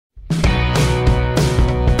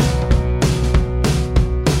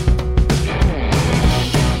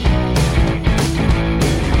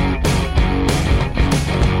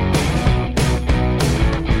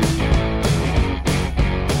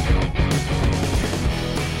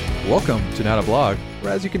Welcome to Not a Blog,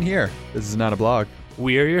 where as you can hear, this is not a blog.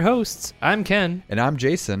 We are your hosts. I'm Ken. And I'm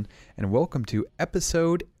Jason, and welcome to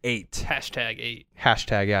episode 8. Hashtag 8.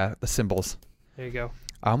 Hashtag, yeah, the symbols. There you go.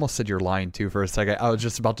 I almost said you're lying too for a second. I was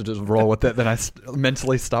just about to just roll with it, then I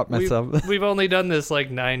mentally stopped myself. We've only done this like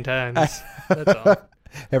 9 times. That's all.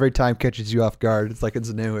 Every time catches you off guard. It's like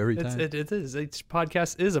it's new every time. It is. Each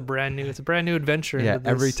podcast is it's a brand new adventure. Yeah, into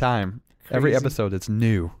every this time. Every episode, it's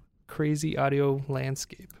new. Crazy audio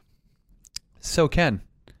landscape. So, Ken.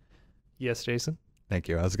 Yes, Jason. Thank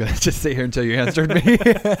you. I was going to just sit here until you answered me.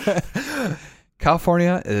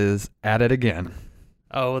 California is at it again.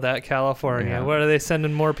 Oh, that California. Yeah. What are they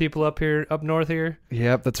sending more people up north here?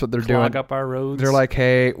 Yep, that's what they're Clog doing. up our roads. They're like,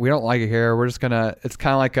 hey, we don't like it here. We're just going to, it's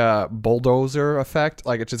kind of like a bulldozer effect.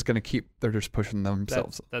 Like it's just going to they're just pushing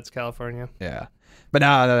themselves. That's California. Yeah. But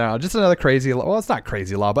no. Just another crazy law. Well, it's not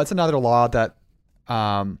crazy law, but it's another law that,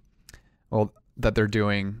 that they're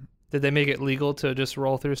doing. Did they make it legal to just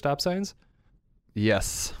roll through stop signs?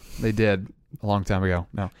 Yes, they did a long time ago.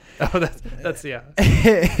 No. Oh, that's yeah.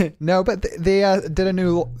 No, but they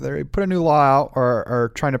put a new law out or are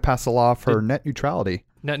trying to pass a law for net neutrality.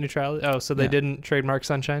 Net neutrality? Oh, so they didn't trademark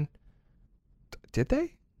sunshine? Did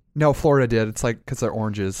they? No, Florida did. It's like because they're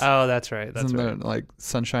oranges. Oh, that's right. That's Isn't right. there, like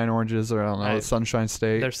sunshine oranges or I don't know, Sunshine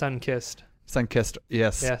State. They're sun-kissed. Sun-kissed.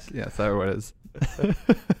 Yes. Yes, that's what it is.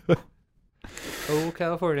 Oh,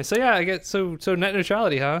 California. So yeah, I get so net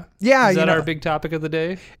neutrality, huh? Yeah, is that our big topic of the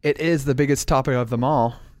day? It is the biggest topic of them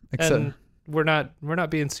all. Except and we're not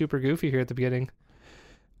being super goofy here at the beginning.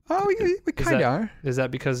 Oh, we kind of are. Is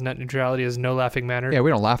that because net neutrality is no laughing matter? Yeah, we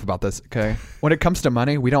don't laugh about this. Okay, when it comes to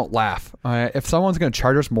money, we don't laugh. If someone's going to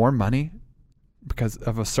charge us more money because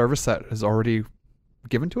of a service that is already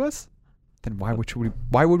given to us, then why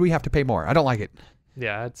would we have to pay more? I don't like it.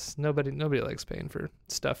 Yeah, it's nobody likes paying for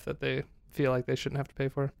stuff that they feel like they shouldn't have to pay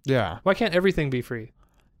for. Yeah. Why can't everything be free?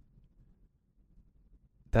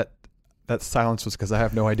 That silence was because I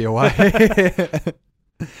have no idea why.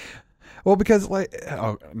 Well, because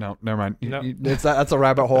oh no, never mind. No. That's a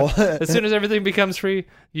rabbit hole. As soon as everything becomes free,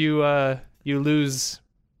 you lose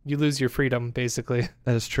your freedom, basically.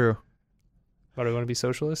 That is true. What, do we want to be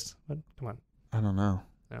socialists? Come on. I don't know.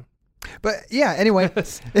 No. But yeah, anyway,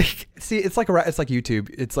 see, it's like YouTube.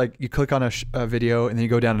 It's like you click on a video and then you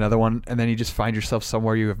go down another one and then you just find yourself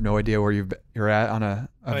somewhere you have no idea where you're at on a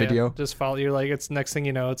video. Yeah. Just follow. You're like, it's next thing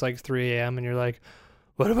you know, it's like 3 a.m. and you're like,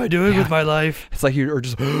 what am I doing with my life? It's like you're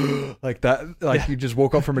just like that. Like you just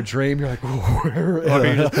woke up from a dream. You're like, where am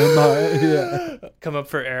I? Yeah. Come up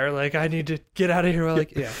for air. Like I need to get out of here. We're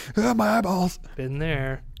like, yeah, my eyeballs. Been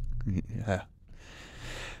there. Yeah.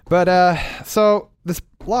 But so this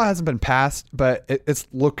law hasn't been passed, but it's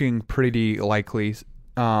looking pretty likely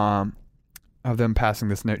of them passing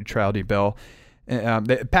this net neutrality bill.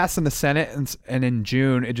 It passed in the Senate, and in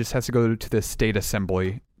June it just has to go to the state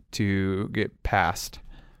assembly to get passed.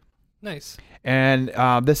 Nice. And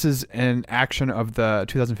this is an action of the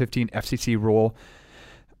 2015 FCC rule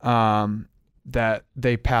that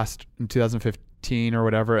they passed in 2015 or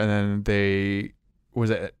whatever, and then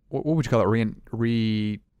what would you call it?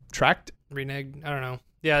 Retract? Renege? I don't know.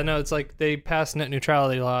 Yeah, no, it's like they passed net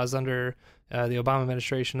neutrality laws under the Obama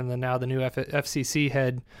administration, and then now the new FCC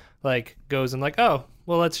head goes and oh,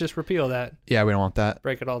 well, let's just repeal that. Yeah, we don't want that.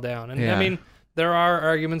 Break it all down. And I mean, there are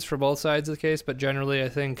arguments for both sides of the case, but generally I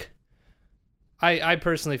think I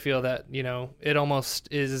personally feel that, it almost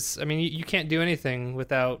is. I mean, you can't do anything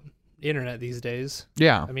without internet these days.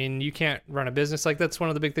 Yeah. I mean, you can't run a business. That's one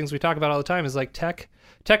of the big things we talk about all the time is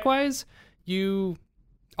tech-wise,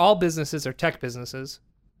 all businesses are tech businesses.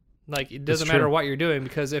 It doesn't matter what you're doing,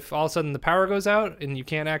 because if all of a sudden the power goes out and you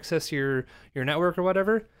can't access your network or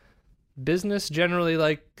whatever, business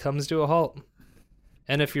generally comes to a halt.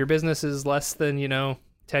 And if your business is less than,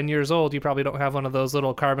 10 years old, you probably don't have one of those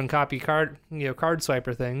little carbon copy card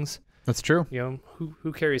swiper things. That's true.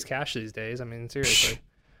 Who carries cash these days? I mean, seriously.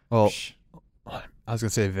 Well, I was going to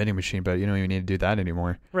say a vending machine, but you don't even need to do that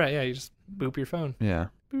anymore. Right, yeah, you just boop your phone. Yeah.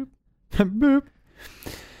 Boop. Boop.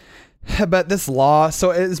 But this law, so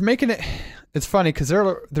it's making it's funny because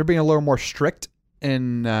they're being a little more strict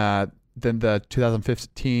than the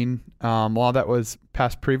 2015 law that was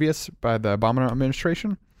passed previous by the Obama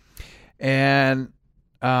administration. And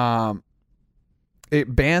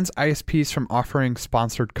it bans ISPs from offering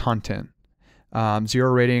sponsored content,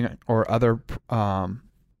 0 rating or other.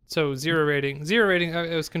 So zero rating.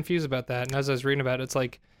 I was confused about that, and as I was reading about it,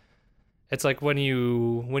 it's like when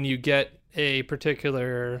you get a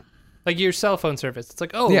particular your cell phone service. It's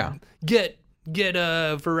like, get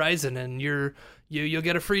Verizon, and you'll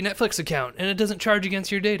get a free Netflix account, and it doesn't charge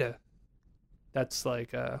against your data. That's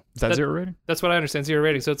like Is that 0 rating? That's what I understand, 0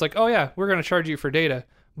 rating. So it's like, oh yeah, we're going to charge you for data,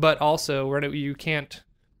 but also you can't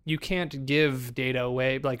give data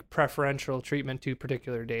away, like preferential treatment to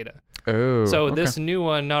particular data. Oh. So okay. this new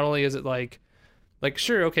one, not only is it like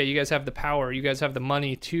sure, okay, you guys have the power, you guys have the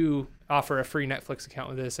money to offer a free Netflix account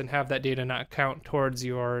with this and have that data not count towards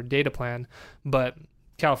your data plan, but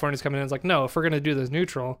California's coming in and is like, no, if we're going to do this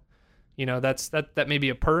neutral, that may be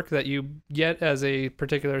a perk that you get as a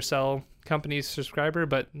particular cell company subscriber,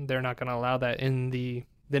 but they're not going to allow that in the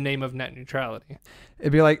name of net neutrality.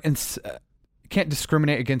 It'd be like, you can't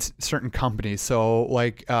discriminate against certain companies. So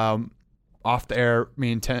like, off the air,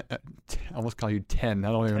 me and I almost call you 10.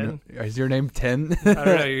 I don't even know. Is your name 10? I don't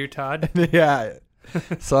know. You're Todd. Yeah.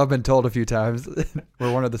 So I've been told a few times.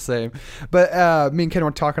 We're one of the same. But me and Ken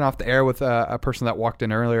were talking off the air with a person that walked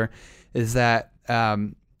in earlier, is that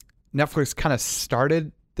Netflix kind of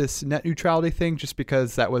started this net neutrality thing just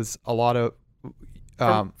because that was a lot of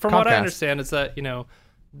from what I understand, is that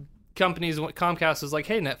companies, Comcast is like,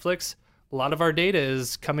 hey, Netflix, a lot of our data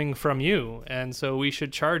is coming from you, and so we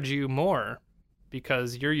should charge you more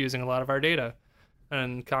because you're using a lot of our data.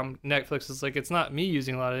 And Netflix is like, it's not me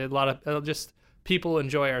using a lot of just people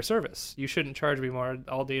enjoy our service. You shouldn't charge me more.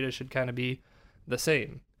 All data should kind of be the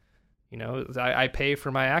same. I pay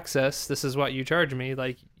for my access. This is what you charge me.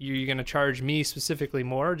 Like, you're going to charge me specifically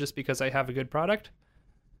more just because I have a good product?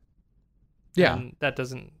 Yeah. And that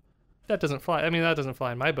doesn't fly. I mean, that doesn't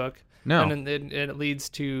fly in my book. No. And it leads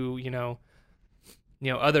to,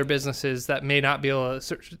 other businesses that may not be able to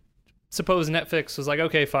search. Suppose Netflix was like,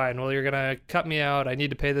 okay, fine. Well, you're going to cut me out. I need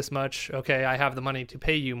to pay this much. Okay, I have the money to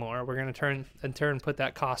pay you more. We're going to in turn put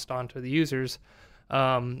that cost onto the users.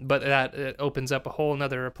 But it opens up a whole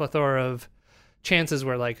another plethora of chances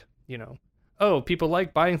where, like, oh, people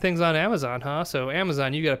like buying things on Amazon, huh? So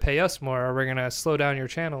Amazon, you got to pay us more, or we're going to slow down your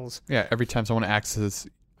channels. Yeah, every time someone accesses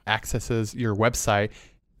your website,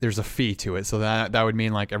 there's a fee to it. So that would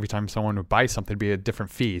mean, like, every time someone would buy something, it'd be a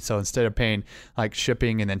different fee. So instead of paying like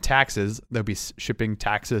shipping and then taxes, there'll be shipping,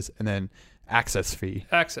 taxes, and then access fee.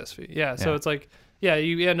 Yeah. So it's like, yeah,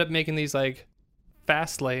 you end up making these like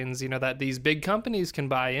fast lanes, that these big companies can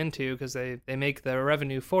buy into because they make the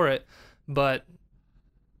revenue for it. But,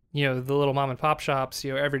 the little mom and pop shops,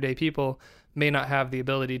 everyday people may not have the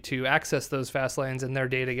ability to access those fast lanes, and their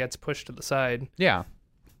data gets pushed to the side. Yeah.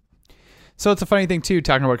 So it's a funny thing, too,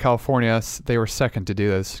 talking about California. They were second to do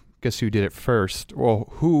this. Guess who did it first? Well,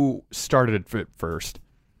 who started it first,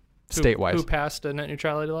 state-wise? Who passed a net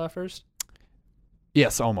neutrality law first?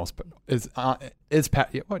 Yes, almost. But is what?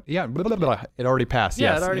 Yeah, blah, blah, blah. It already passed.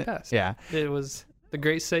 Yeah, yes. It already passed. Yeah. It was the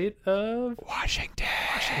great state of Washington.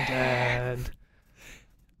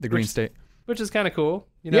 The green state. Which is kind of cool,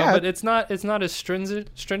 Yeah. but it's not as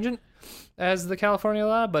stringent as the California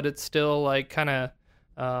law, but it's still like kind of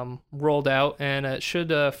rolled out, and it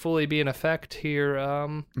should fully be in effect here.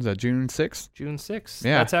 Is that June 6th? June 6th.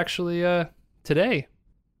 Yeah. That's actually today.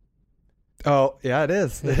 Oh, yeah, it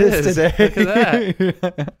is. It is today. Look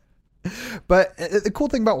at that. But the cool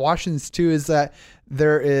thing about Washington, too, is that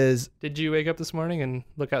there is... Did you wake up this morning and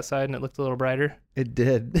look outside and it looked a little brighter? It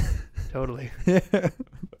did. Totally. Yeah.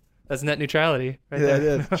 That's net neutrality right there.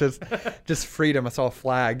 It is. Just freedom. I saw a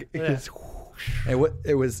flag. Yeah.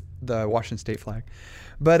 It was the Washington state flag.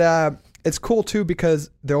 But it's cool, too, because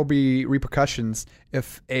there'll be repercussions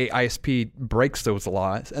if a ISP breaks those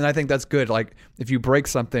laws. And I think that's good. Like, if you break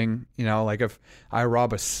something, like if I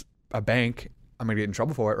rob a bank, I'm going to get in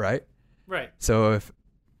trouble for it, right? Right. So if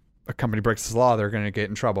a company breaks this law, they're going to get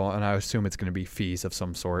in trouble. And I assume it's going to be fees of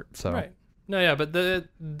some sort. So. Right. No, yeah, but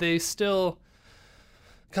Comcast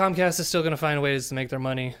is still going to find ways to make their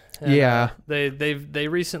money. And, yeah. They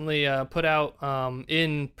recently put out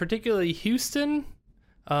in particularly Houston,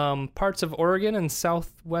 parts of Oregon and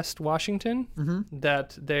Southwest Washington,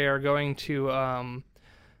 that they are going to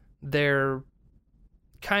they're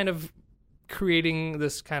kind of creating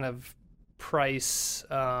this kind of price.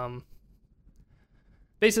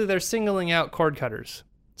 Basically, they're singling out cord cutters.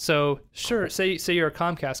 So sure, say you're a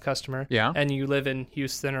Comcast customer, and you live in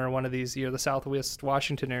Houston or one of these, the Southwest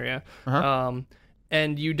Washington area,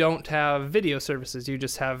 and you don't have video services, you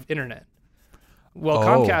just have internet. Well,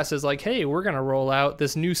 Comcast is like, hey, we're going to roll out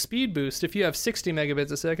this new speed boost. If you have 60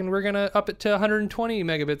 megabits a second, we're going to up it to 120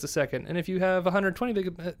 megabits a second. And if you have 120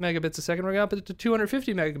 megabits a second, we're going to up it to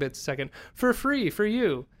 250 megabits a second for free for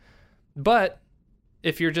you. But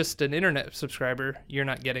if you're just an internet subscriber, you're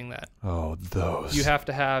not getting that. Oh, those. You have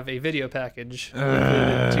to have a video package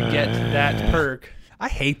included to get that perk. I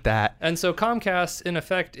hate that. And so Comcast, in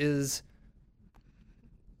effect, is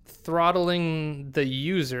throttling the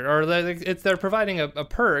user, or they're providing a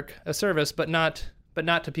perk, a service, but not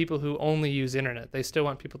to people who only use internet. They still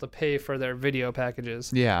want people to pay for their video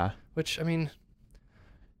packages. Yeah. Which, I mean,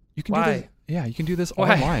 you can why? do this. Yeah, you can do this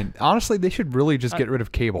Why? online. Honestly, they should really just get rid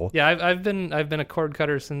of cable. Yeah, I've been a cord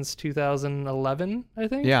cutter since 2011, I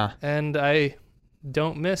think. Yeah. And I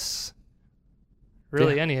don't miss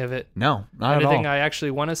really any of it. No, not at Anything all. I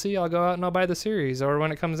actually want to see, I'll go out and I'll buy the series. Or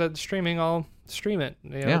when it comes out to streaming, I'll stream it.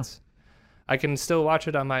 I can still watch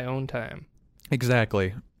it on my own time.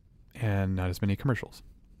 Exactly. And not as many commercials.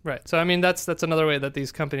 Right. So, I mean, that's another way that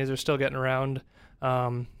these companies are still getting around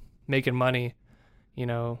making money,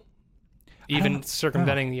 even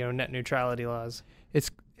circumventing, net neutrality laws.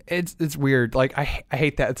 It's weird. Like, I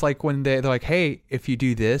hate that. It's like when they're like, hey, if you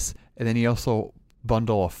do this, and then you also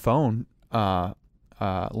bundle a phone, a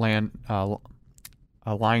line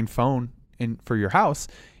phone in for your house,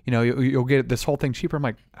 you'll get this whole thing cheaper. I'm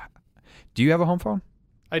like, do you have a home phone?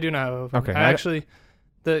 I do not have a phone. Okay. I actually,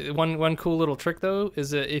 the one cool little trick though is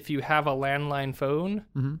that if you have a landline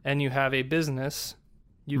phone and you have a business,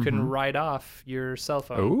 you can write off your cell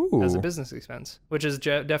phone as a business expense, which is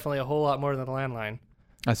definitely a whole lot more than a landline.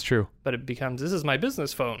 That's true. But it becomes, this is my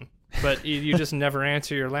business phone, but you just never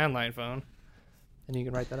answer your landline phone, and you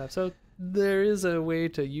can write that off. So there is a way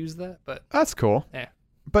to use that, but that's cool. Yeah.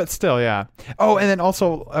 But still, yeah. Oh, and then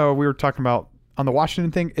also we were talking about on the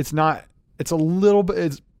Washington thing. It's a little bit.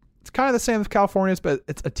 It's kind of the same as California's, but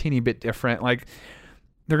it's a teeny bit different. Like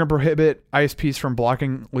they're gonna prohibit ISPs from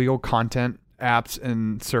blocking legal content, apps,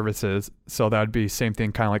 and services. So that would be same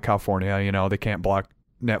thing, kind of like California. They can't block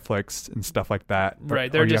Netflix and stuff like that.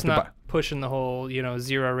 Right. They're just not pushing the whole,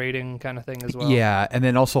 zero rating kind of thing as well. Yeah. And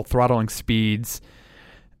then also throttling speeds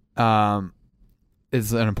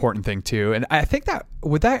is an important thing too. And I think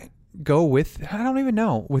would that go with, I don't even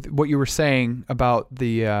know, with what you were saying about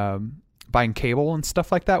the buying cable and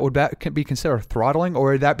stuff like that. Would that be considered throttling,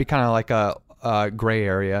 or would that be kind of like a gray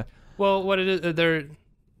area? Well, what it is,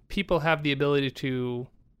 people have the ability to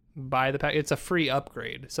buy the pack. It's a free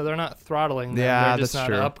upgrade, so they're not throttling them. Yeah, they're just that's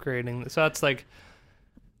not true. upgrading. So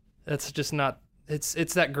that's just not.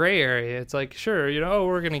 It's that gray area. It's like, sure,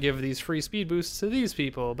 we're going to give these free speed boosts to these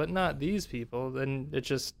people, but not these people. Then it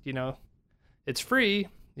just, it's free.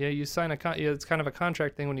 You sign it's kind of a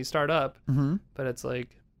contract thing when you start up, but it's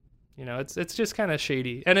like, it's just kind of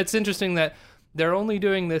shady. And it's interesting that they're only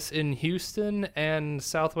doing this in Houston and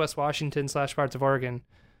Southwest Washington / parts of Oregon.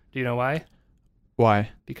 Do you know why? Why?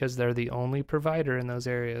 Because they're the only provider in those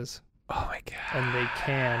areas. Oh my God. And they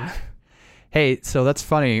can. Hey, so that's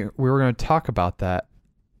funny. We were going to talk about that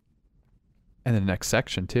in the next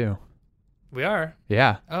section too. We are?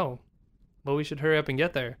 Yeah. Oh. Well, we should hurry up and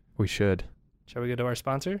get there. We should. Shall we go to our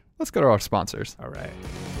sponsor? Let's go to our sponsors. All right.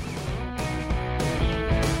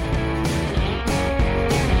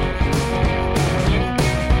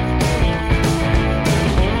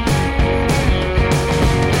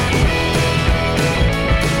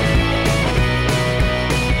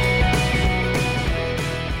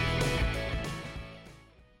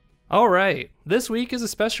 All right. This week is a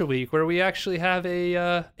special week where we actually have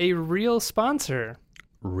a real sponsor.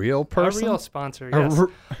 Real person? A real sponsor, yes.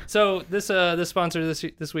 So this sponsor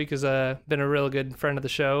this week has been a real good friend of the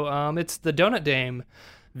show. It's the Donut Dame,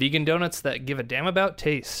 vegan donuts that give a damn about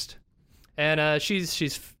taste. And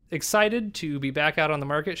she's excited to be back out on the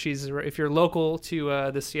market. If you're local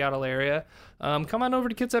to the Seattle area, come on over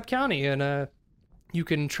to Kitsap County and you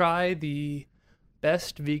can try the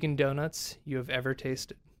best vegan donuts you have ever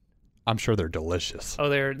tasted. I'm sure they're delicious. Oh,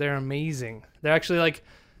 they're amazing. They're actually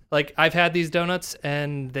like I've had these donuts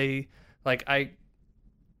and they You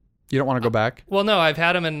don't want to go back? Well, no, I've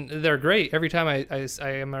had them and they're great. Every time I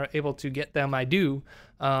am able to get them, I do.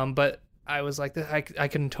 But I was like, I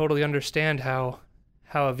can totally understand how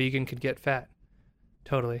a vegan could get fat.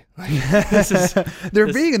 Totally. They're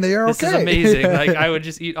vegan. They are okay. This is amazing. Like I would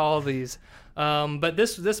just eat all of these. But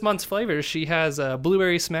this month's flavors, she has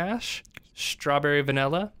blueberry smash, strawberry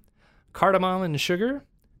vanilla, cardamom and sugar,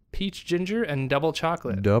 peach ginger, and double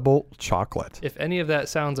chocolate. Double chocolate. If any of that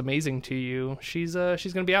sounds amazing to you, she's going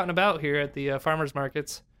to be out and about here at the farmers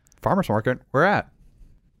markets. Farmers market? Where at?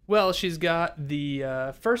 Well, she's got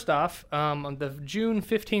the first off on the June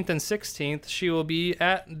 15th and 16th. She will be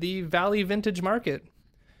at the Valley Vintage Market.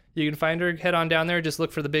 You can find her. Head on down there. Just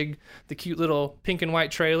look for the cute little pink and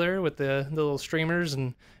white trailer with the little streamers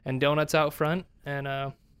and donuts out front.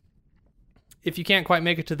 And if you can't quite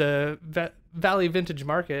make it to the Valley Vintage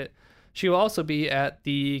Market, she will also be at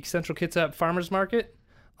the Central Kitsap Farmers Market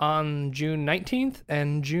on June 19th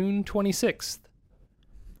and June 26th.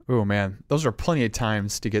 Oh man, those are plenty of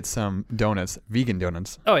times to get some donuts, vegan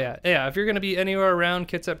donuts. Oh yeah, yeah. If you're gonna be anywhere around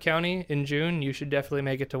Kitsap County in June, you should definitely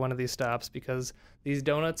make it to one of these stops because these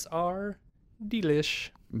donuts are delish.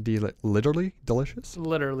 Literally delicious.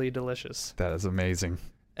 Literally delicious. That is amazing.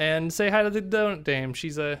 And say hi to the donut dame.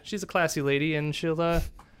 She's a classy lady, and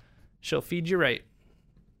she'll feed you right.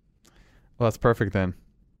 Well, that's perfect then.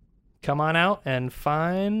 Come on out and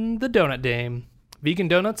find the donut dame. Vegan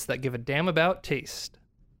donuts that give a damn about taste.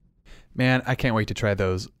 Man, I can't wait to try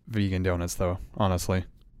those vegan donuts, though. Honestly,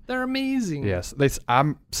 they're amazing. Yes,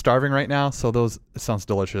 I'm starving right now, so it sounds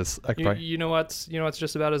delicious. You know what's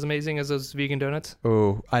just about as amazing as those vegan donuts?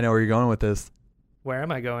 Oh, I know where you're going with this. Where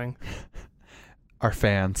am I going? Our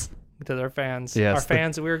fans. To our fans. Yes, our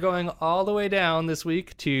fans. We're going all the way down this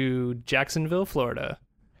week to Jacksonville, Florida.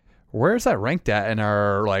 Where's that ranked at in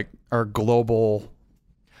our global?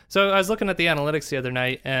 So I was looking at the analytics the other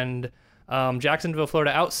night, and Jacksonville,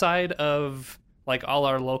 Florida, outside of like all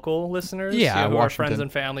our local listeners, our friends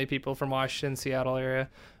and family, people from Washington, Seattle area,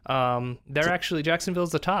 they're actually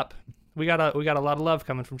Jacksonville's the top. We got a lot of love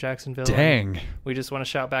coming from Jacksonville. Dang. We just want to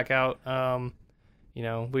shout back out.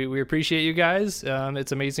 We appreciate you guys.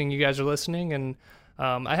 It's amazing you guys are listening, and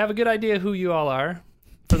I have a good idea who you all are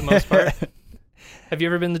for the most part. Have you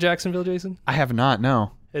ever been to Jacksonville, Jason? I have not.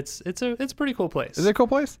 No. It's a pretty cool place. Is it a cool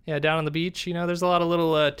place? Yeah, down on the beach. There's a lot of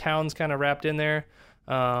little towns kind of wrapped in there.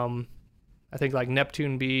 I think like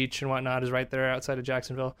Neptune Beach and whatnot is right there outside of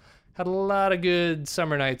Jacksonville. Had a lot of good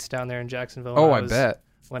summer nights down there in Jacksonville. Oh, I bet.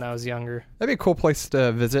 When I was younger. That'd be a cool place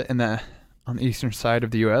to visit on the eastern side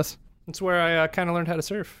of the U.S. That's where I kind of learned how to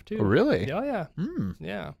surf too. Oh, really? Oh, yeah.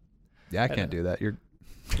 Yeah. Yeah, I can't do that.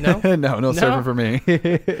 No? no surfing for me.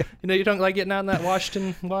 You don't like getting out in that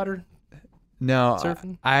Washington water? No,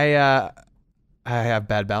 surfing? I have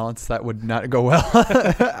bad balance. That would not go well.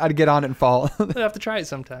 I'd get on it and fall. We'll have to try it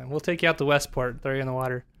sometime. We'll take you out to Westport, throw you in the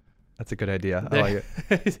water. That's a good idea. I like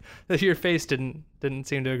it. Your face didn't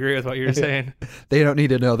seem to agree with what you were saying. They don't need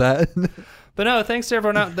to know that. But no, thanks to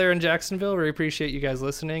everyone out there in Jacksonville. We appreciate you guys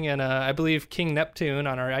listening. And I believe King Neptune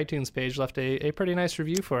on our iTunes page left a pretty nice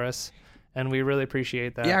review for us. And we really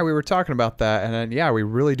appreciate that. Yeah, we were talking about that. And we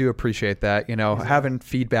really do appreciate that. Having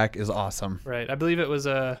feedback is awesome. Right. I believe it was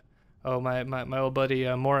my old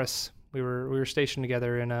buddy Morris. We were stationed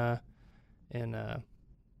together in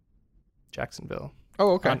Jacksonville.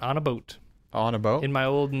 Oh, okay. On a boat. On a boat? In my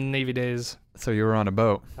old Navy days. So you were on a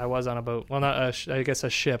boat? I was on a boat. Well, not I guess a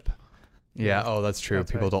ship. Yeah. Oh, that's true.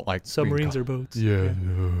 People don't like submarines or boats. Yeah.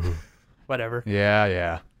 Whatever.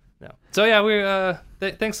 Yeah. No. So yeah, we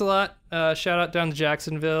thanks a lot. Shout out down to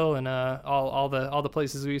Jacksonville and all the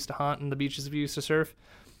places we used to haunt and the beaches we used to surf.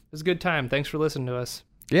 It was a good time. Thanks for listening to us.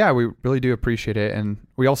 Yeah, we really do appreciate it, and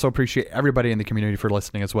we also appreciate everybody in the community for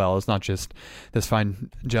listening as well. It's not just this fine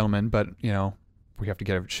gentleman, but we have to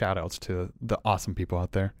give shout outs to the awesome people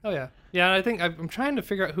out there. Oh yeah. Yeah, I think I'm trying to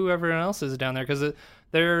figure out who everyone else is down there because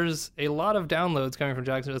there's a lot of downloads coming from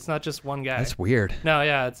Jacksonville. It's not just one guy. That's weird. No,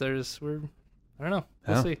 yeah, I don't know.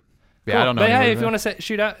 We'll see. Yeah, cool. I don't know. But hey, if you want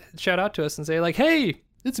to shout out to us and say like, "Hey,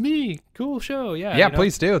 it's me. Cool show." Yeah. Yeah,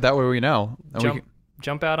 please do. That way we know.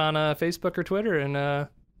 Jump out on Facebook or Twitter and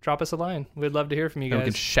drop us a line. We'd love to hear from you guys. We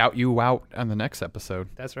can shout you out on the next episode.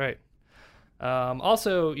 That's right.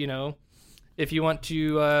 Also, if you want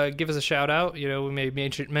to give us a shout out, we may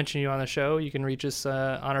mention you on the show. You can reach us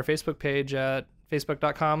on our Facebook page at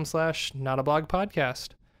facebook.com/notablogpodcast.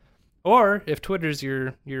 Or if Twitter's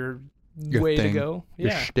your way thing, to go, your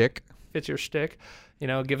shtick. If it's your shtick,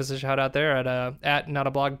 give us a shout out there at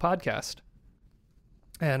notablogpodcast.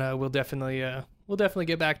 And we'll definitely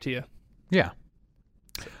get back to you. Yeah.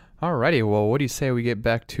 Alrighty, well, what do you say we get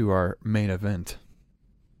back to our main event?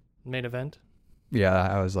 Main event? Yeah,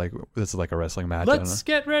 I was like, this is like a wrestling match. Let's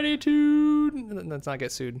get ready to... Let's not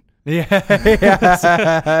get sued. Yeah.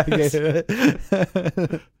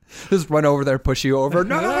 Just run over there, push you over.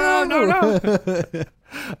 No.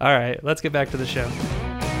 All right, let's get back to the show.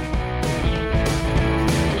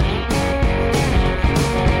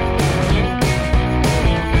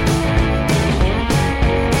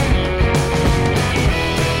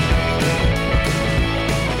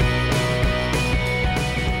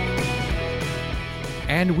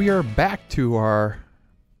 And we are back to our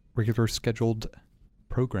regular scheduled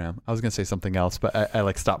program. I was going to say something else, but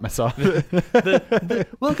I stopped myself.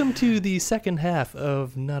 Welcome to the second half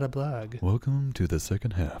of Not a Blog. Welcome to the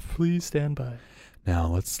second half. Please stand by. Now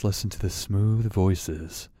let's listen to the smooth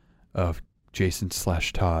voices of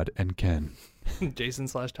Jason/Todd and Ken.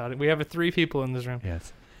 Jason/Todd. We have 3 people in this room.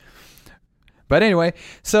 Yes. But anyway,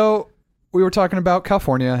 so we were talking about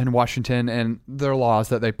California and Washington and their laws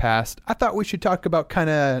that they passed. I thought we should talk about kind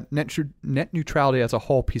of net neutrality as a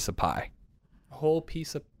whole piece of pie. A whole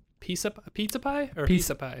pizza pie or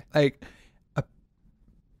pizza pie? Like a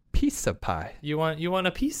piece of pie. You want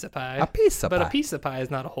a piece of pie? A piece of but pie. But a piece of pie is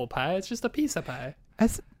not a whole pie. It's just a piece of pie.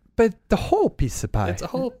 But the whole piece of pie. It's a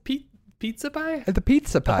whole pizza pie? The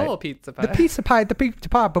pizza pie. The whole pizza pie. The pizza pie, the pizza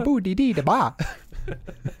pie, ba-boo-dee-dee-da-ba.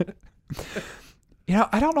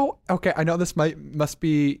 I don't know. Okay, I know this must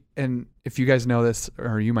be, and if you guys know this,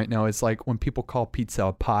 or you might know, it's like when people call pizza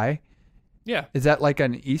a pie. Yeah. Is that like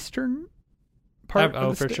an Eastern part?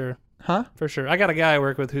 For sure. Huh? For sure. I got a guy I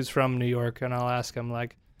work with who's from New York, and I'll ask him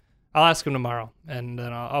tomorrow, and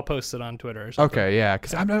then I'll post it on Twitter or something. Okay, yeah,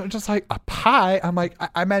 because I'm just like, a pie. I'm like,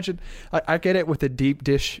 I imagine, I get it with a deep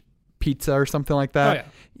dish pizza or something like that. Oh,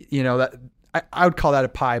 yeah. That I would call that a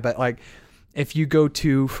pie, but like if you go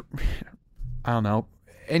to, I don't know,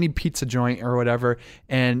 any pizza joint or whatever,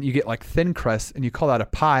 and you get like thin crust and you call that a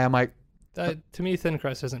pie, I'm like, to me, thin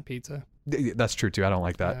crust isn't pizza. That's true too. I don't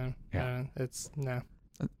like that. It's no.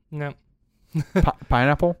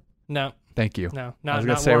 Pineapple? No. Thank you. No. I was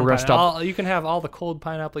gonna say we're gonna stop. You can have all the cold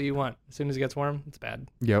pineapple you want. As soon as it gets warm, it's bad.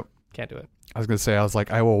 Yep. Can't do it. I was gonna say, I was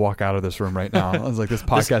like, I will walk out of this room right now. I was like, this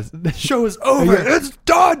podcast this show is over. It's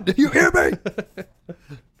done. You hear me?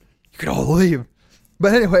 You can all leave.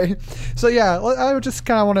 But anyway, so yeah, I would just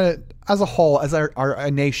kind of want to, as a whole, as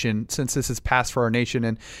our nation, since this is passed for our nation,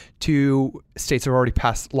 and 2 states have already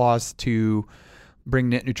passed laws to bring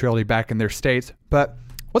net neutrality back in their states. But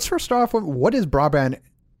let's first start off with, what is broadband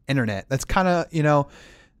internet? That's kind of,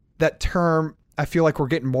 that term, I feel like we're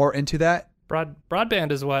getting more into that.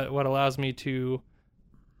 Broadband is what allows me to.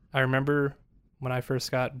 I remember when I first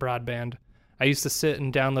got broadband, I used to sit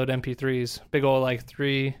and download MP3s, big old like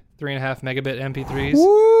 3.5 megabit MP3s.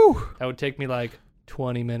 Woo! That would take me like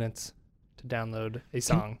 20 minutes to download a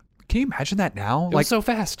song. Can you imagine that now? It was so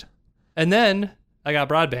fast. And then I got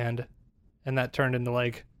broadband, and that turned into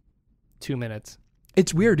like 2 minutes.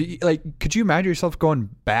 It's weird. Like, could you imagine yourself going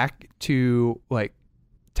back to like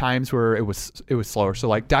times where it was slower? So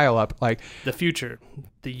like dial up, like the future,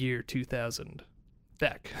 the year 2000,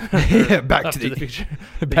 back back to the future,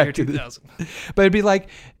 back year to 2000. But it'd be like,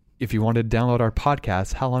 if you wanted to download our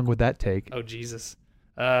podcast, how long would that take? Oh Jesus.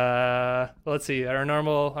 Let's see. Our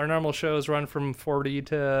normal shows run from 40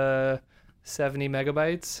 to 70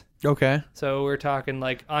 megabytes. Okay. So we're talking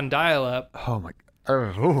like on dial up. Oh my.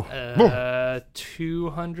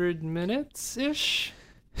 200 minutes ish.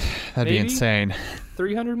 That'd be insane.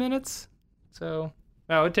 300 minutes. So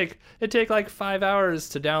it'd take like 5 hours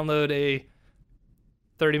to download a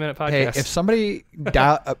 30-minute podcast. Hey, if somebody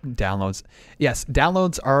downloads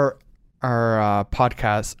our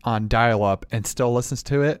podcast on dial-up and still listens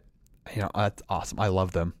to it, that's awesome. I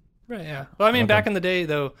love them. Right, yeah. Well, I mean, back in the day,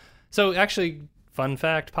 though, so actually, fun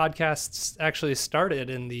fact, podcasts actually started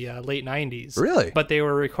in the late 90s. Really? But they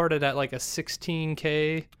were recorded at like a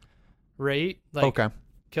 16K rate. Like, okay.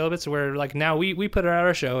 Kilobits, where like now we put it on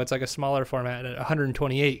our show, it's like a smaller format at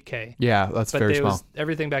 128K. Yeah, that's very small.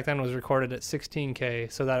 Everything back then was recorded at 16K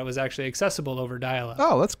so that it was actually accessible over dial-up.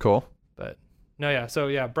 Oh, that's cool. But no, yeah. So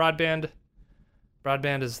yeah, broadband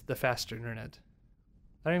is the faster internet.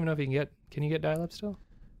 I don't even know if can you get dial-up still?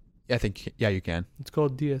 I think, yeah, you can. It's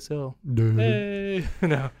called DSL. Hey.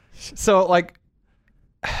 No. So like,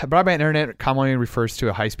 broadband internet commonly refers to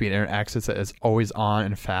a high-speed internet access that is always on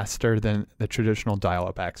and faster than the traditional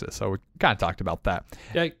dial-up access. So we kind of talked about that.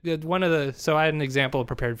 Yeah, so I had an example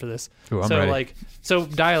prepared for this. Ooh, I'm ready. So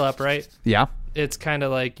dial-up, right? Yeah. It's kind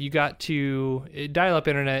of like dial-up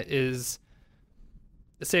internet is,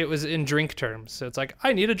 say it was in drink terms. So it's like,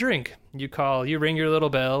 I need a drink. You ring your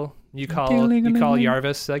little bell. You call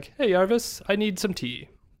Jarvis, like, hey, Jarvis, I need some tea.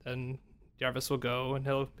 And Jarvis will go and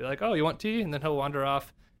he'll be like, oh, you want tea? And then he'll wander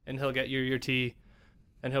off and he'll get you your tea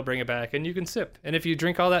and he'll bring it back and you can sip. And if you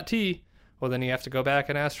drink all that tea, well, then you have to go back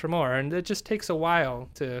and ask for more. And it just takes a while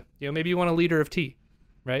to, maybe you want a liter of tea,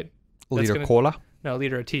 right? Liter cola? No, a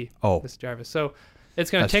liter of tea. Oh. This is Jarvis. So it's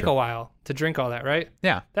going to take a while to drink all that, right?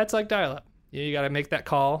 Yeah. That's like dial-up. You got to make that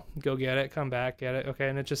call, go get it, come back, get it. Okay.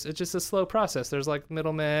 And it's just a slow process. There's like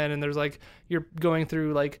middlemen and there's like, you're going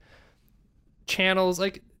through like channels.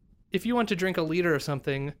 Like if you want to drink a liter of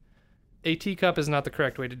something, a teacup is not the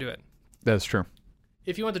correct way to do it. That's true.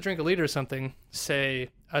 If you want to drink a liter of something, say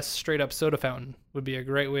a straight up soda fountain would be a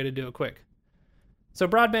great way to do it quick. So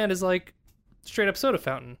broadband is like straight up soda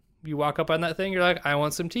fountain. You walk up on that thing, you're like, I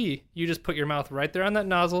want some tea. You just put your mouth right there on that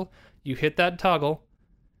nozzle, you hit that toggle,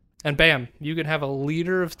 and bam, you can have a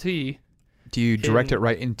liter of tea. Do you direct it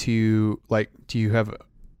right into, like, do you have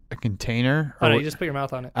a container. Oh no, you just put your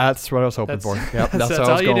mouth on it. That's what I was hoping for. Yep, that's what I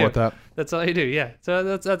all was you going do. with that. That's all you do. Yeah.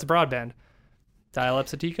 So that's broadband.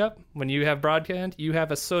 Dial-up's a teacup. When you have broadband, you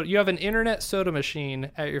have an internet soda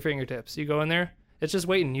machine at your fingertips. You go in there, it's just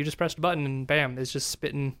waiting. You just press the button and bam, it's just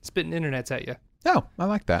spitting internets at you. Oh, I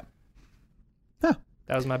like that. Yeah.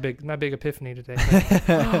 That was my big epiphany today.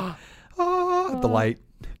 Oh, the light.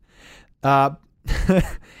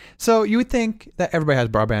 So you would think that everybody has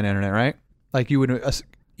broadband internet, right? Like you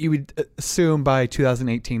would assume by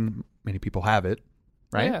 2018 many people have it,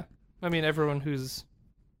 right? Yeah. I mean, everyone who's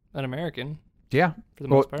an American. Yeah. For the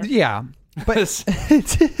most part. Yeah. But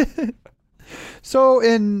so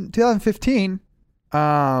in 2015,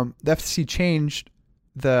 the FCC changed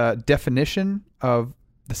the definition of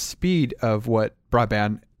the speed of what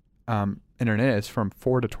broadband internet is from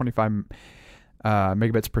 4 to 25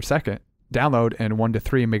 megabits per second download and 1 to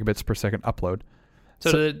 3 megabits per second upload.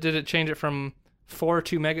 So did it change it from 4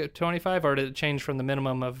 to 25, or did it change from the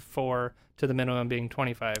minimum of 4 to the minimum being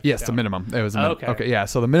 25? Yes, the minimum. It was okay. Yeah,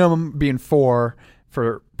 so the minimum being 4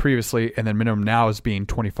 for previously, and then minimum now is being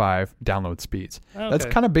 25 download speeds. Okay. That's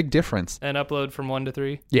kind of big difference. And upload from 1 to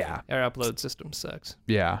 3? Yeah. Our upload system sucks.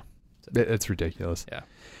 Yeah. It's ridiculous. Yeah.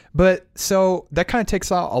 But so that kind of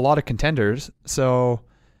takes out a lot of contenders. So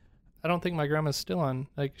I don't think my grandma's still on.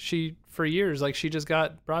 Like for years, like she just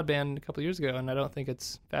got broadband a couple years ago, and I don't think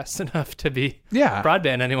it's fast enough to be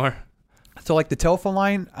broadband anymore. So like the telephone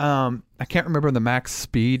line, I can't remember the max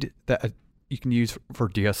speed that you can use for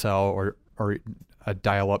DSL or a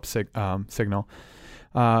dial-up signal,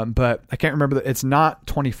 but I can't remember it's not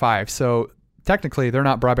 25. So technically, they're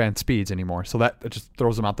not broadband speeds anymore. So that just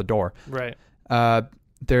throws them out the door. Right.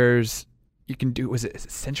 You can do, was it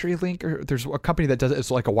CenturyLink, or there's a company that does it.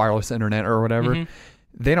 It's like a wireless internet or whatever. Mm-hmm.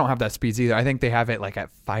 They don't have that speeds either. I think they have it like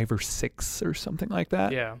at 5 or 6 or something like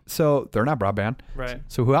that. Yeah. So they're not broadband. Right.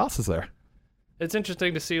 So who else is there? It's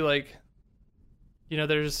interesting to see, like,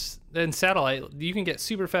 there's in satellite, you can get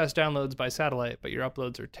super fast downloads by satellite, but your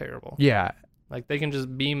uploads are terrible. Yeah. Like they can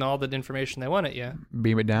just beam all the information they want at you.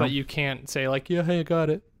 Beam it down. But you can't say like, yeah, hey, I got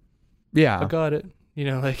it. Yeah. I got it.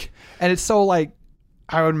 Like. And it's so like,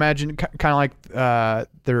 I would imagine kind of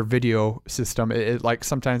like their video system. It like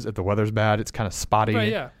sometimes if the weather's bad, it's kind of spotty.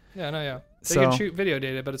 Right, yeah. They can shoot video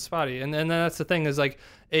data, but it's spotty. And then that's the thing is like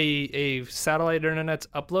a satellite internet's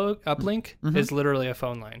uplink is literally a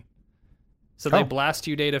phone line. So they blast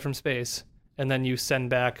you data from space, and then you send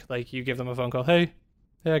back, like you give them a phone call. Hey,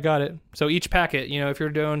 I got it. So each packet, if you're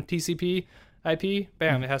doing TCP IP,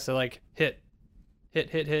 bam, it has to like hit,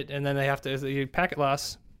 and then they have to packet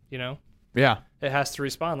loss. Yeah. It has to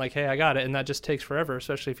respond like, hey, I got it. And that just takes forever,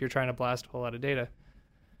 especially if you're trying to blast a whole lot of data.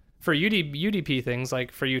 For UDP things,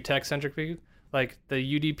 like for you tech-centric people, like the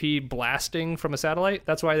UDP blasting from a satellite,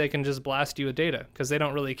 that's why they can just blast you with data, because they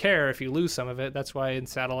don't really care if you lose some of it. That's why in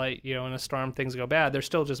satellite, in a storm, things go bad. They're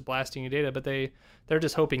still just blasting you data, but they're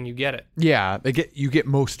just hoping you get it. Yeah, you get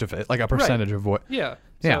most of it, like a percentage of what. Yeah.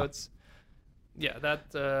 So it's,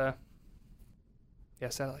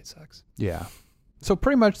 satellite sucks. Yeah. So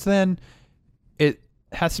pretty much then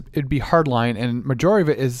it'd be hardline, and majority of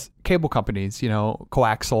it is cable companies,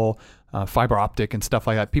 coaxial, fiber optic and stuff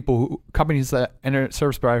like that. Companies that internet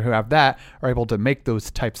service provider who have that are able to make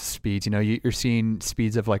those types of speeds. You're seeing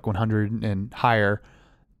speeds of like 100 and higher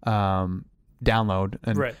download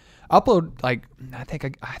and upload. Like I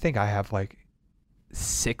think I have like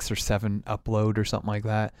 6 or 7 upload or something like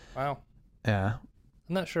that. Wow. Yeah.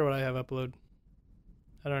 I'm not sure what I have upload.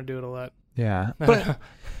 I don't do it a lot. Yeah. But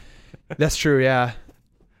that's true. Yeah.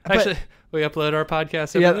 Actually, we upload our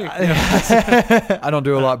podcast every week. I don't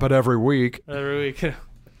do a lot, but every week. Every week.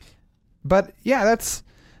 But yeah, that's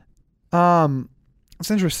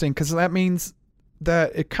it's interesting because that means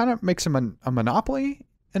that it kind of makes a monopoly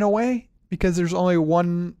in a way, because there's only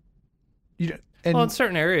one. In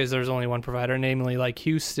certain areas, there's only one provider, namely like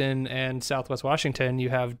Houston and Southwest Washington. You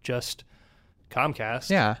have just Comcast.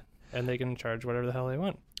 Yeah. And they can charge whatever the hell they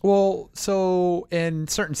want. Well, so in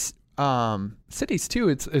certain cities too,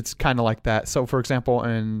 it's kind of like that. So, for example,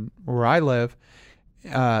 in where I live,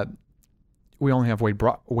 we only have wave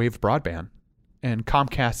broadband, and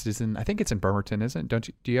Comcast is in. I think it's in Bremerton, isn't it? Don't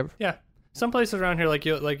you? Do you have? Yeah, some places around here,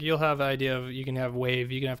 you'll have the idea of you can have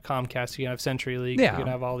Wave, you can have Comcast, you can have CenturyLink, you can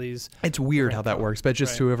have all these. It's weird how that works, but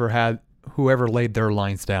just whoever laid their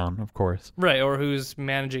lines down, of course. Right, or who's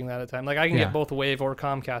managing that at the time. Like I can get both Wave or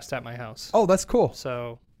Comcast at my house. Oh, that's cool.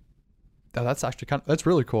 So that's actually that's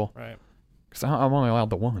really cool. Right. Because I'm only allowed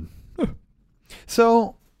the one.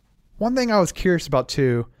 So one thing I was curious about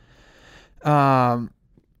too,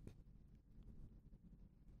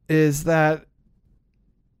 is that,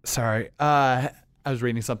 sorry, I I was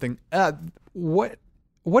reading something.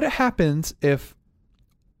 What happens if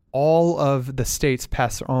all of the states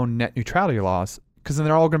pass their own net neutrality laws? Because then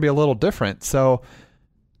they're all going to be a little different. So,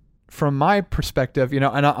 from my perspective,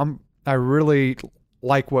 and I really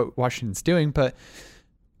like what Washington's doing, but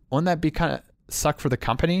wouldn't that be kind of suck for the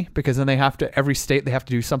company? Because then every state they have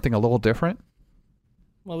to do something a little different.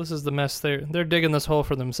 Well, this is the mess. They're digging this hole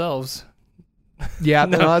for themselves. Yeah,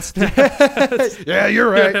 no, that's yeah, you're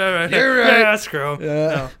right. You're right. Yeah, screw 'em.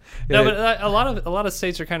 No, but a lot of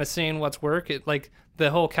states are kind of seeing what's work. Like the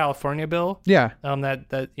whole California bill. Yeah.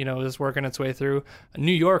 That is working its way through.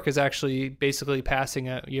 New York is actually basically passing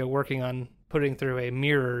working on putting through a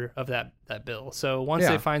mirror of that bill. So once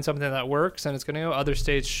they find something that works and it's going to go, other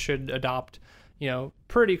states should adopt,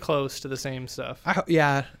 pretty close to the same stuff.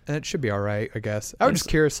 And it should be all right, I guess. I was just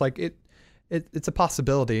curious, like it's a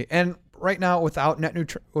possibility. And right now, without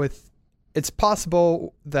it's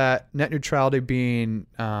possible that net neutrality being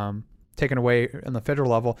taken away on the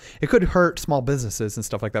federal level, it could hurt small businesses and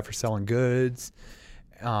stuff like that for selling goods.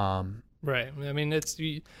 Right. I mean,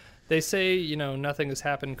 they say nothing has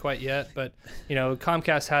happened quite yet, but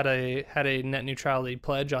Comcast had a net neutrality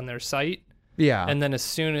pledge on their site. Yeah. And then as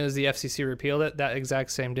soon as the FCC repealed it, that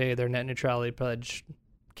exact same day, their net neutrality pledge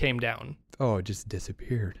came down. Oh, it just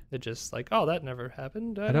disappeared. It just that never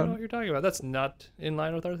happened. I don't know what you're talking about. That's not in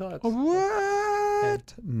line with our thoughts. What? Yeah.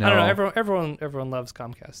 No. I don't know. Everyone loves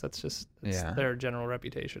Comcast. That's just their general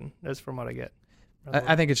reputation. That's from what I get.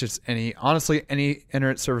 I think it's just any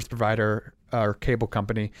internet service provider or cable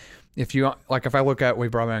company. If I look at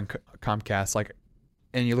Wave Broadband Comcast,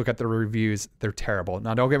 and you look at the reviews, they're terrible.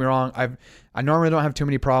 Now, don't get me wrong. I normally don't have too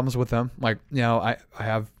many problems with them. I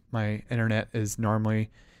have my internet is normally,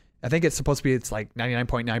 I think it's supposed to be, it's like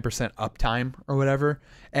 99.9% uptime or whatever.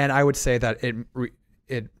 And I would say that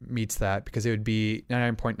it meets that, because it would be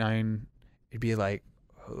 99.9. It'd be like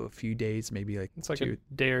a few days, maybe like it's like a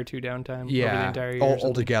day or two downtime. Yeah, over the entire year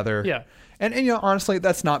all together. Yeah, and honestly,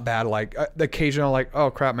 that's not bad. Like the occasional,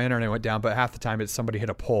 oh crap, my internet went down, but half the time it's somebody hit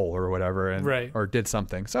a pole or whatever, or did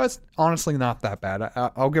something. So it's honestly not that bad.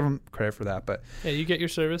 I'll give them credit for that. But yeah, you get your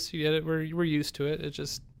service, you get it. We're used to it. It's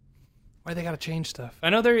just why they got to change stuff.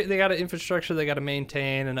 I know they got an infrastructure they got to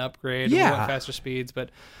maintain and upgrade. And want faster speeds,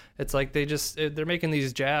 but it's like they're making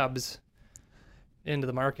these jabs into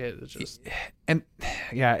the market. It's just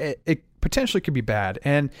it potentially could be bad.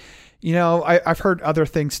 And I've heard other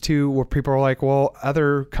things too, where people are like, well,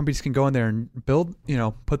 other companies can go in there and build,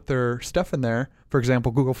 put their stuff in there, for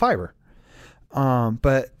example, Google Fiber.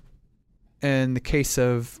 But in the case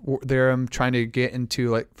of them trying to get into,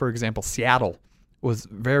 like, for example, Seattle, was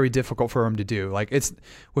very difficult for them to do. Like, it's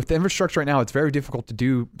with the infrastructure right now, it's very difficult to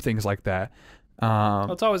do things like that.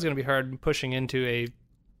 Well, it's always going to be hard pushing into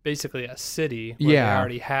basically a city where they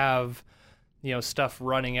already have stuff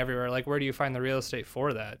running everywhere. Like, where do you find the real estate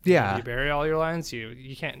for that? You bury all your lines. You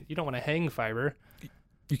don't want to hang fiber.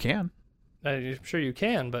 You can. I'm sure you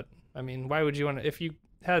can, but I mean, why would you want to? If you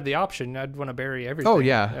had the option, I'd want to bury everything. Oh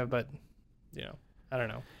yeah. But I don't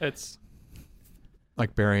know. It's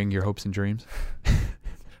like burying your hopes and dreams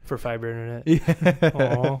for fiber internet.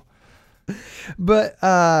 Yeah.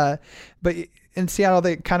 But in Seattle,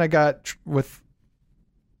 they kind of got with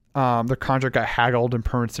their contract got haggled and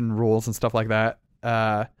permits and rules and stuff like that.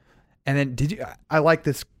 And then I like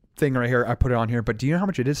this thing right here. I put it on here, but do you know how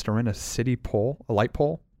much it is to rent a city pole, a light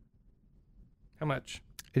pole? How much?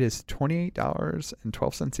 It is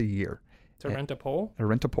 $28.12 a year to rent a pole. To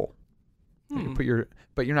rent a pole. You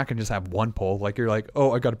but you're not gonna just have one pole. Like, you're like,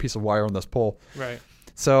 oh, I got a piece of wire on this pole. Right.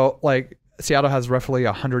 So, like, Seattle has roughly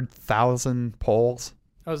 100,000 poles.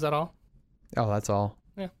 Oh, is that all? Oh, that's all.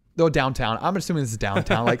 Yeah. Though downtown, I'm assuming this is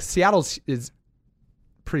downtown. Like, Seattle is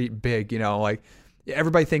pretty big. Like,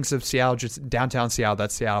 everybody thinks of Seattle, just downtown Seattle.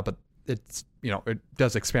 That's Seattle, but it's it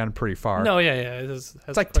does expand pretty far. No, yeah. It's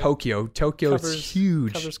like Tokyo. Tokyo is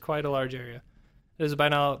huge. Covers quite a large area. It is by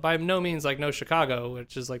no means like no Chicago,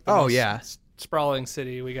 which is like the most sprawling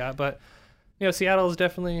city we got, but Seattle is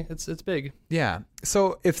definitely it's big. Yeah.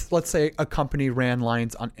 So if, let's say, a company ran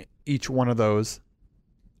lines on each one of those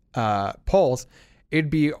poles,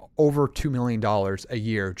 it'd be over $2 million a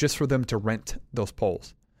year just for them to rent those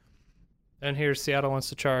poles. And here Seattle wants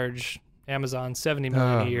to charge Amazon $70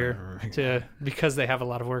 million a year because they have a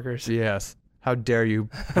lot of workers. Yes. How dare you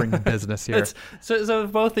bring business here? So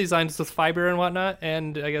both these lines with fiber and whatnot,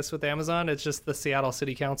 and I guess with Amazon, it's just the Seattle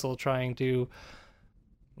City Council trying to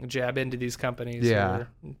jab into these companies who are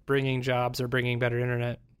bringing jobs or bringing better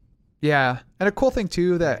internet. Yeah. And a cool thing,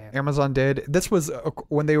 too, that Amazon did, this was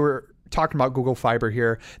when they were talking about Google Fiber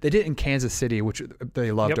here, they did it in Kansas City, which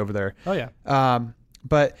they loved over there. Oh, yeah.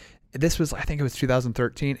 But this was, I think it was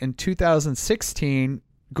 2013. In 2016,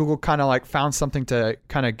 Google kind of like found something to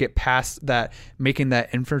kind of get past that, making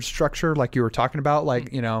that infrastructure like you were talking about,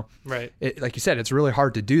 like, you know, right. Like you said, it's really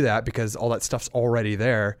hard to do that because all that stuff's already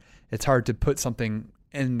there. It's hard to put something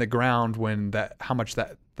in the ground when how much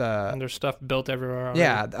and there's stuff built everywhere already.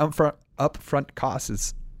 Yeah, the upfront cost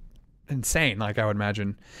is insane, like I would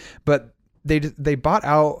imagine. But they bought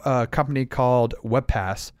out a company called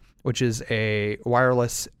WebPass, which is a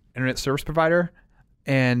wireless internet service provider,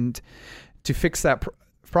 and to fix that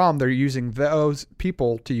problem, they're using the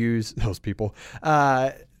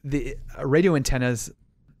radio antennas.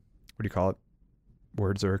 What do you call it?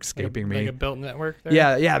 Words are escaping me. Like a built network there?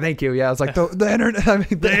 Yeah, thank you. Yeah, I was like, the internet. I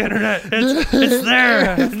mean, the internet. It's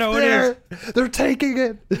there. No, it is. They're taking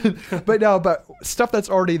it. But stuff that's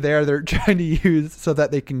already there, they're trying to use so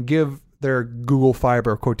that they can give their Google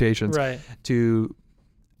Fiber quotations to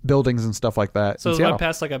buildings and stuff like that. So is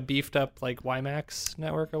WebPass like a beefed up like WiMAX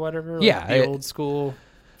network or whatever? Like yeah. the old school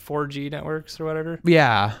 4G networks or whatever?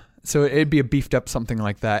 Yeah. So it'd be a beefed up something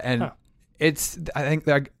like that. And I think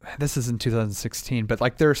that this is in 2016, but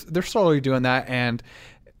like they're slowly doing that, and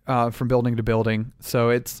from building to building. So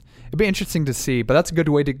it'd be interesting to see, but that's a good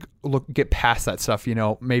way to get past that stuff. You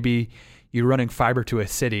know, maybe you're running fiber to a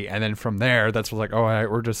city, and then from there, that's like, all right,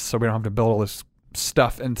 we're just, so we don't have to build all this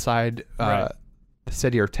stuff inside the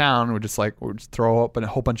city or town. We'll just throw up a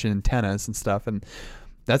whole bunch of antennas and stuff, and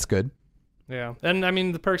that's good. Yeah. And I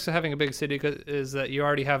mean, the perks of having a big city is that you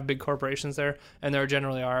already have big corporations there, and there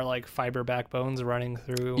generally are like fiber backbones running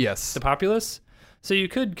through the populace. So you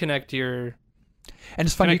could connect into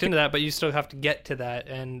that, but you still have to get to that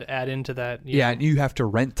and add into that. And you have to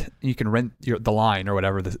rent. You can rent the line or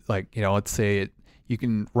whatever. Let's say you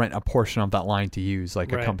can rent a portion of that line to use,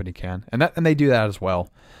 like a company can, and they do that as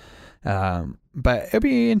well. But it'd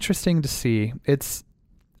be interesting to see. It's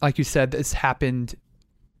like you said, this happened.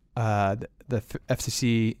 The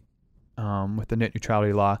FCC with the net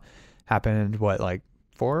neutrality law happened 4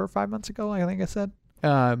 or 5 months ago, I think I said.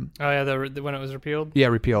 When it was repealed? Yeah,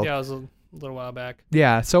 repealed. Yeah, it was a little while back.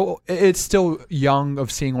 Yeah, so it's still young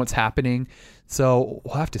of seeing what's happening. So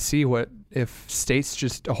we'll have to see if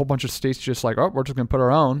a whole bunch of states just like, we're just going to put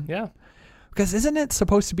our own. Yeah. Because isn't it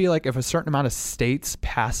supposed to be like if a certain amount of states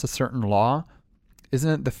pass a certain law, isn't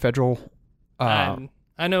it the federal? I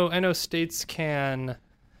know states can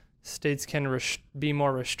be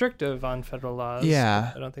more restrictive on federal laws.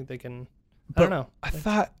 Yeah. I don't think they can. But I don't know. I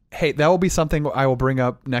thought, hey, that will be something I will bring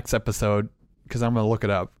up next episode because I'm going to look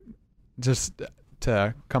it up just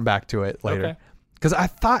to come back to it later. Because I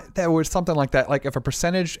thought there was something like that. Like if a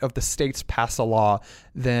percentage of the states pass a law,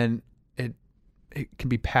 then it can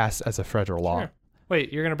be passed as a federal law. Sure.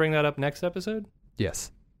 Wait, you're going to bring that up next episode?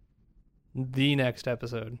 Yes. The next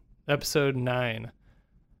episode. Episode 9.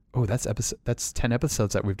 Oh, that's 10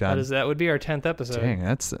 episodes that we've done. That would be our 10th episode. Dang,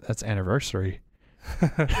 that's anniversary.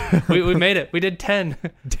 we made it. We did 10.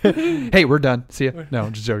 Hey, we're done. See ya. No,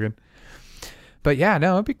 I'm just joking. But yeah,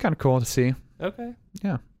 no, it'd be kind of cool to see. Okay.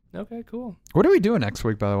 Yeah. Okay, cool. What are we doing next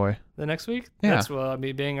week, by the way? The next week? Yeah. That's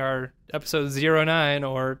being our episode 09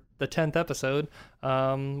 or the 10th episode.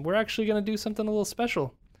 We're actually going to do something a little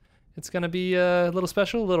special. It's going to be a little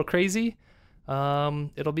special, a little crazy.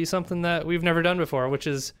 It'll be something that we've never done before, which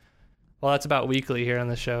is, well, that's about weekly here on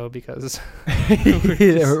the show because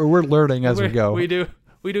we're learning as we go. We do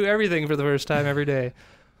everything for the first time every day.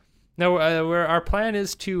 No, our plan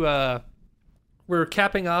is to we're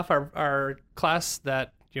capping off our class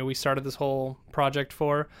that we started this whole project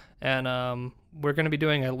for, and we're going to be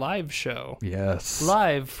doing a live show. Yes.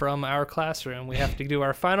 Live from our classroom. We have to do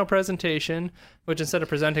our final presentation, which instead of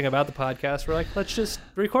presenting about the podcast, we're like, let's just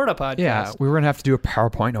record a podcast. Yeah, we were going to have to do a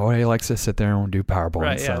PowerPoint. Nobody likes to sit there and do PowerPoint.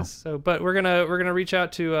 Right, yeah. So, but we're gonna reach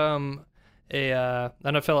out to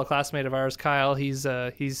a fellow classmate of ours, Kyle. He's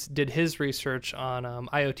did his research on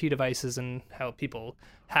IoT devices and how people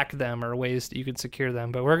hack them or ways that you can secure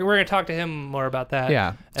them. But we're going to talk to him more about that.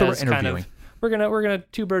 Yeah, so we're interviewing. We're gonna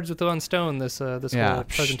two birds with one stone this whole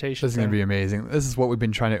presentation. This is gonna be amazing. This is what we've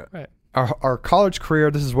been trying to. Our college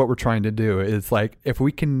career. This is what we're trying to do. Is like if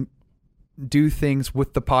we can do things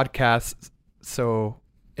with the podcast, so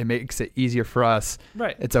it makes it easier for us.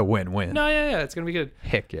 Right. It's a win-win. No, yeah, it's gonna be good.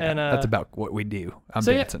 Heck yeah, and that's about what we do. I'm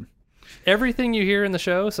dancing. Yeah. Everything you hear in the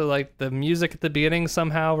show, so like the music at the beginning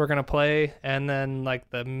somehow we're gonna play, and then like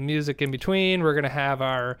the music in between, we're gonna have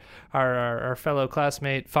our fellow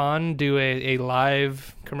classmate Fawn do a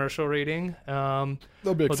live commercial reading. That'll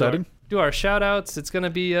be exciting. Do our shout outs. It's gonna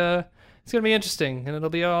be interesting, and it'll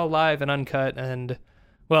be all live and uncut, and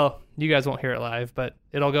Well, you guys won't hear it live, but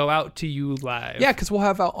it'll go out to you live. Yeah, because we'll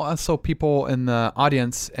have also people in the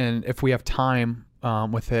audience, and if we have time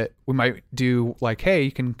with it, we might do like, hey,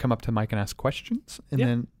 you can come up to the mic and ask questions,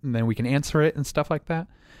 and then we can answer it and stuff like that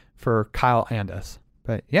for Kyle and us.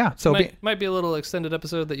 But yeah, so might be a little extended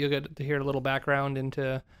episode that you'll get to hear a little background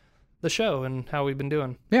into the show and how we've been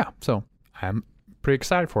doing. Yeah, so I'm pretty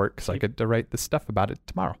excited for it because I get to write the stuff about it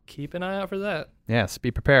tomorrow. Keep an eye out for that. Yes,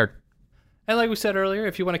 be prepared. And like we said earlier,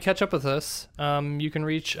 if you want to catch up with us, you can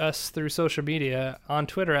reach us through social media on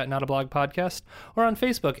Twitter at Not a Blog Podcast, or on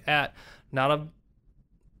Facebook at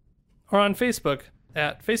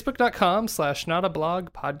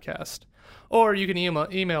facebook.com/notablogpodcast. Or you can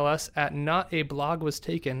email us at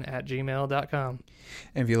notablogwastaken@gmail.com.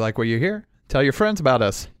 And if you like what you hear, tell your friends about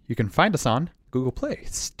us. You can find us on Google Play,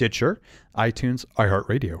 Stitcher, iTunes,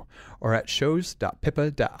 iHeartRadio, or at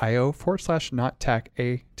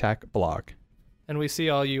shows.pippa.io/nottech blog. And we see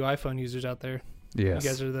all you iPhone users out there. Yes. You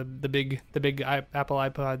guys are the big Apple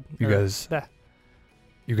iPod. You guys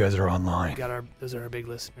are online. Those are our big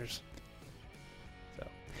listeners. So,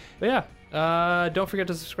 but yeah, don't forget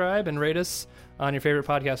to subscribe and rate us on your favorite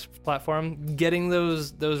podcast platform. Getting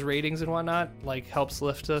those ratings and whatnot helps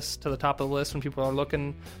lift us to the top of the list when people are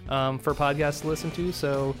looking for podcasts to listen to.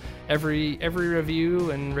 So every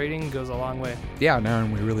review and rating goes a long way. Yeah, no,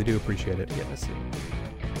 and we really do appreciate it. Getting us in.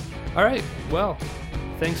 All right, well,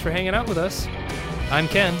 thanks for hanging out with us. I'm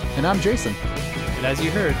Ken. And I'm Jason. And as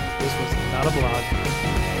you heard, this was Not a Blog.